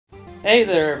Hey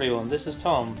there everyone, this is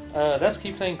Tom. Let's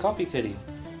keep playing Copy Kitty.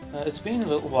 It's been a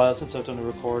little while since I've done a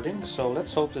recording, so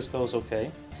let's hope this goes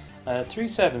okay.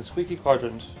 3-7, Squeaky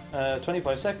Quadrant.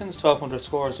 25 seconds, 1200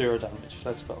 score, 0 damage.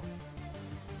 Let's go.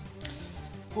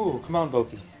 Ooh, come on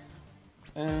Boki.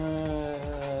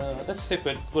 Let's stick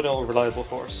with good old reliable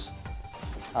force.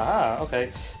 Ah,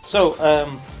 okay. So,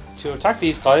 to attack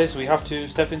these guys, we have to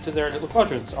step into their little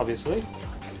quadrants, obviously.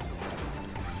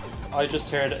 I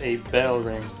just heard a bell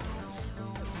ring.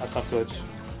 That's not good.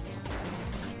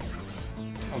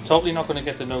 I'm totally not going to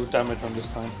get the no damage on this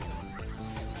time.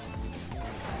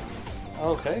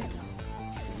 Okay.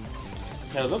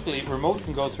 Now luckily, remote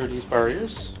can go through these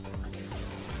barriers.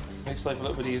 Makes life a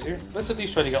little bit easier. Let's at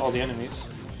least try to get all the enemies.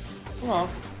 Come on.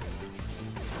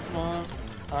 Come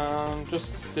on.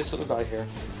 Just this little guy here.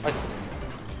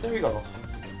 There we go.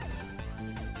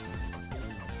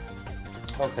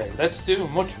 Okay, let's do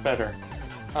much better.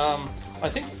 I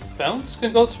think bounce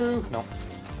can go through? No.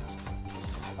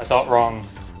 I thought wrong.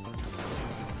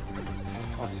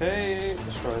 Okay,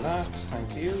 destroy that.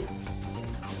 Thank you.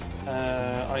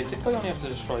 I think I only have to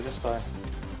destroy this guy.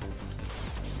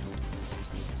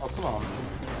 Oh, come on.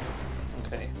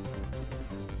 Okay.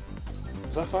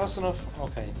 Is that fast enough?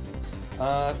 Okay.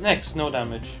 Next, no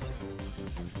damage.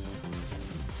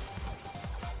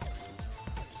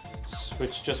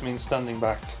 Which just means standing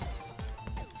back.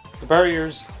 The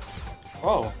barriers...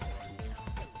 Oh.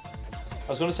 I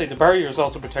was going to say the barriers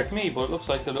also protect me, but it looks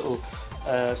like the little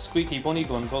squeaky bunny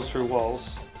gun goes through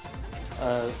walls.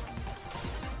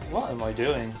 What am I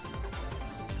doing?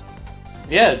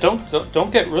 Yeah,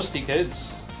 don't get rusty,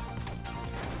 kids.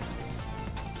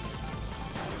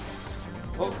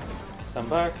 Oh, stand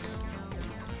back.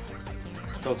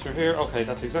 Go through here. Okay,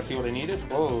 that's exactly what I needed.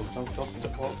 Whoa, don't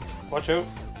whoa, watch out.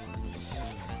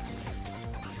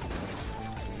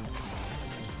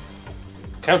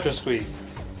 Counter-Squeak.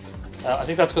 I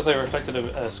think that's because I reflected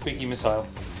a squeaky missile.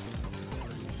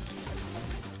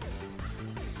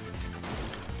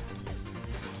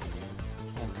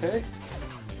 Okay.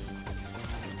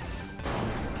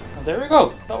 And there we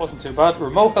go. That wasn't too bad.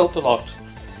 Remote helped a lot.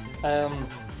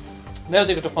 Now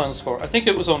to get the final score. I think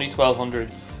it was only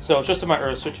 1200, so it's just a matter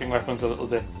of switching weapons a little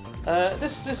bit.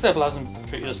 This level hasn't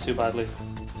treated us too badly,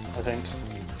 I think.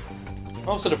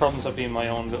 Most of the problems have been my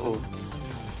own little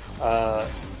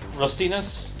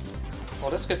rustiness. Well,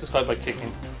 let's get this guy by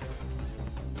kicking.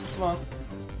 Come on.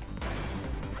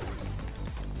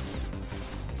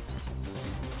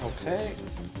 Okay.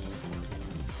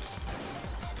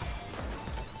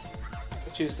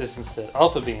 Let's use this instead.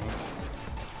 Alpha beam.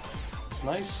 It's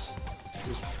nice.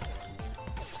 Use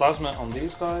plasma on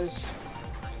these guys.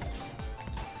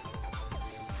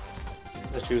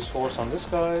 Let's use force on this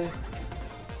guy.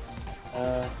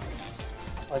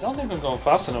 I don't think I'm going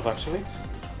fast enough actually.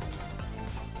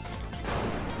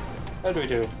 How do we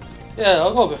do? Yeah,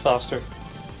 I'll go a bit faster.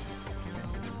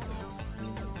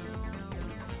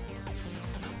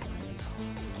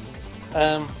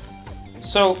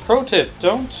 So pro tip,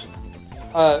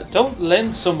 don't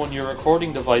lend someone your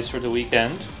recording device for the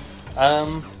weekend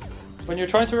when you're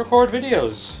trying to record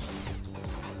videos,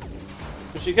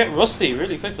 because you get rusty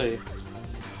really quickly.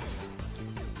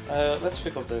 Let's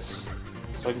pick up this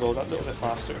so I can go that little bit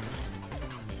faster.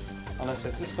 And let's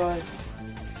hit this guy.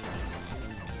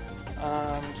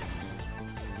 And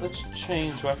let's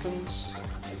change weapons.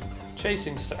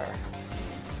 Chasing star.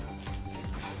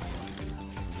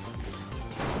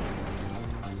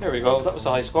 There we go, that was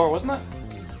a high score, wasn't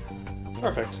it?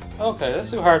 Perfect. Okay, let's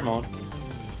do hard mode.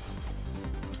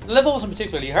 The level wasn't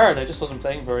particularly hard, I just wasn't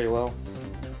playing very well.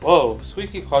 Whoa,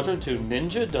 Squeaky Quadrant to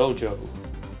Ninja Dojo.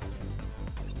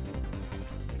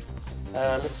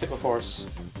 Let's stick with force.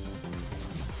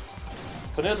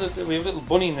 So now that we have little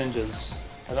bunny ninjas.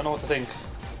 I don't know what to think.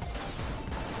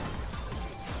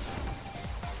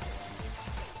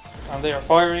 And they are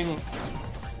firing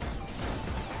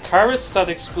carrots that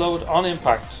explode on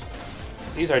impact.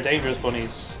 These are dangerous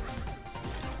bunnies.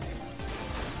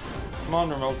 Come on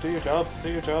remote, do your job, do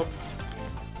your job.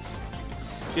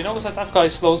 Do you notice that that guy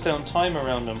slows down time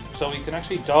around him, so he can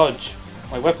actually dodge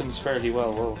my weapons fairly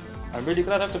well? Whoa. I'm really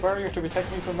glad I have the barrier to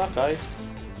protect me from that guy.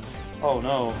 Oh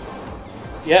no.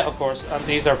 Yeah, of course, and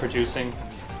these are producing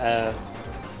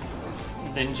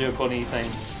ninja bunny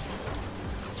things.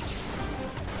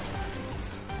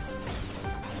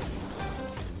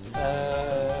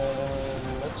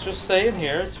 Let's just stay in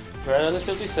here, it's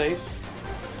relatively safe.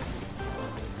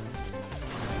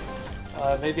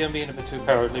 Maybe I'm being a bit too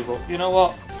cowardly, but you know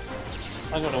what?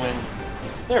 I'm gonna win.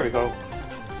 There we go.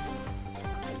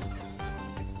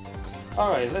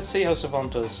 Alright, let's see how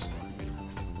Savant does.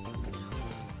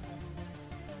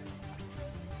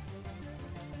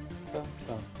 Bum,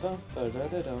 bum, bum,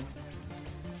 ba-da-da-dum.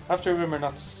 I have to remember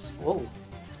not to. Whoa.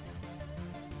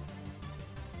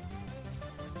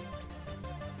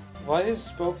 Why is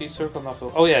Spooky Circle not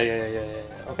full? Oh, yeah.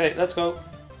 Okay, let's go.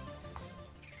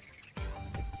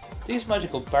 These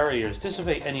magical barriers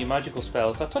dissipate any magical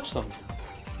spells that touch them.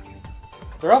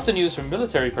 They're often used for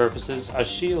military purposes as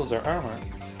shields or armor.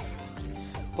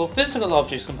 But physical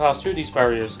objects can pass through these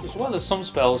barriers, as well as some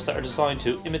spells that are designed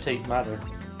to imitate matter.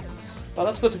 Well,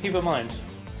 that's good to keep in mind.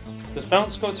 Does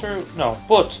bounce go through? No,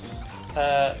 but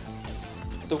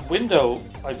the window,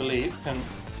 I believe, can...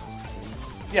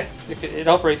 Yeah, it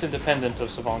operates independent of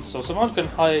Savant. So Savant can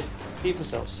hide, keep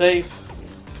himself safe.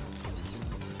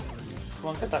 Come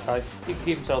on, get that guy. He can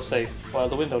keep himself safe while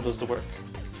the window does the work.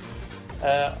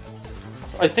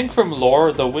 I think from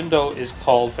lore, the window is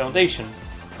called Foundation.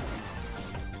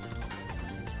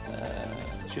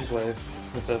 Choose wave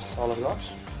with the solid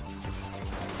blocks.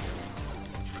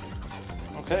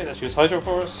 Okay, let's use Hydro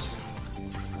Force.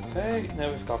 Okay, now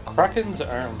we've got Kraken's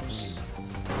Arms.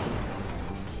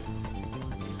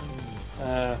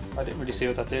 I didn't really see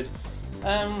what that did.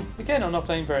 Again, I'm not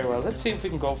playing very well. Let's see if we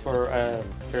can go for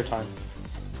fair time.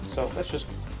 So let's just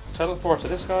teleport to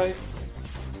this guy.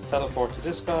 Teleport to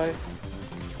this guy.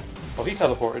 Oh, he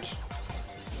teleported.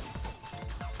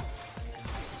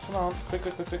 Come on, quick.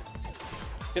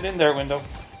 Get in there, window.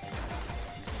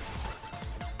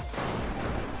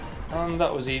 And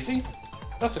that was easy.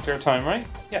 That's a clear time, right?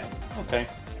 Yeah, okay.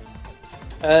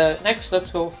 Next, let's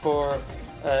go for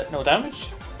no damage.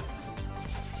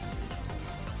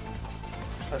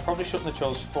 I probably shouldn't have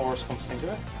chose Force, come to think of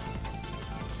it.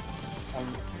 I'm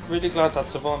really glad that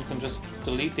Savant can just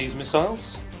delete these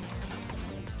missiles.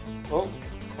 Oh,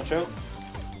 watch out.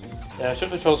 Yeah, I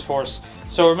shouldn't have chose Force.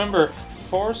 So remember,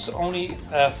 Force only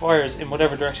fires in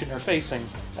whatever direction you're facing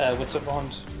with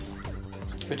Savant,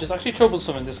 which is actually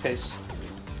troublesome in this case.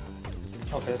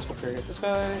 Okay, let's go here, get this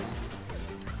guy.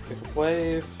 Pick up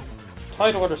wave.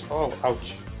 Tide orders. Oh,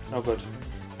 ouch. No good.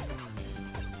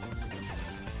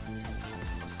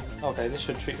 Okay, this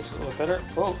should treat us a little bit better.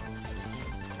 Whoa.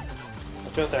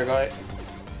 Watch out there, guy.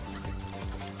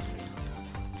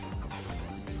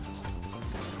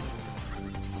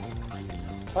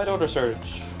 Tide order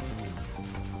surge.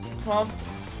 Come on.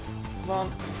 Come on.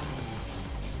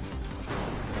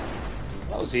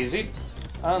 That was easy.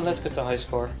 And let's get the high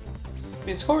score. I've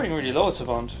been scoring really low at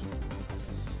Savant.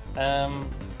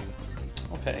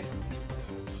 Okay.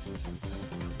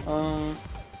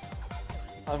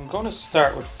 I'm going to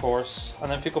start with Force and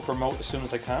then pick up Remote as soon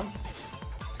as I can.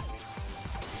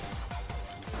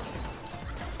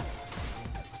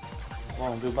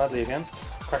 Oh, I'm doing badly again.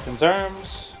 Kraken's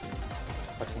Arms.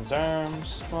 Kraken's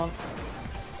Arms. Come on.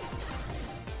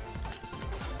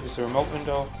 Use the remote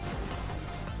window.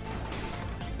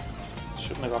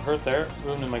 Shouldn't have got hurt there,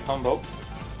 ruining my combo.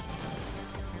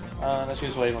 Let's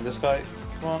use wave on this guy.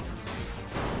 Come on.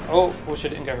 Oh, wish I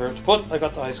didn't get hurt, but I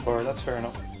got the high score, that's fair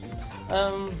enough.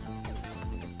 On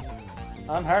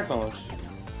hard mode.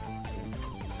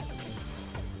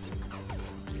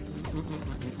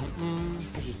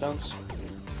 Just bounce.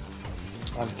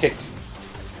 And kick.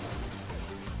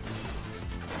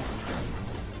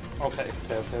 Okay.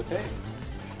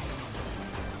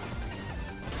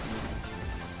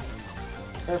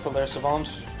 Careful there, Savant.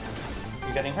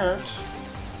 You're getting hurt.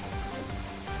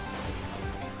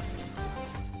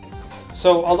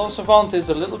 So, although Savant is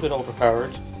a little bit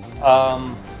overpowered,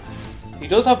 he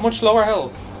does have much lower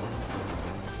health.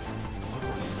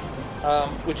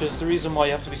 Which is the reason why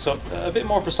you have to be a bit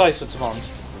more precise with Savant.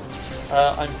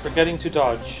 I'm forgetting to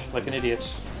dodge like an idiot.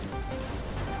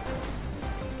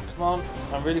 Come on,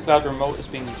 I'm really glad Remote has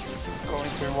been going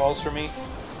through walls for me.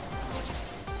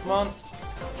 Come on.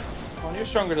 Come on, you're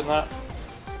stronger than that.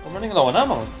 I'm running low on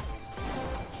ammo.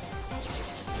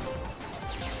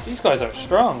 These guys are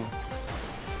strong.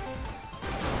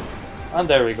 And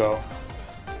there we go.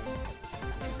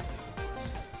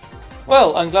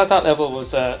 Well, I'm glad that level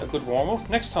was a good warm-up.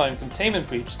 Next time, Containment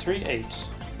Breach 3-8.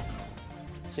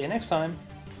 See you next time.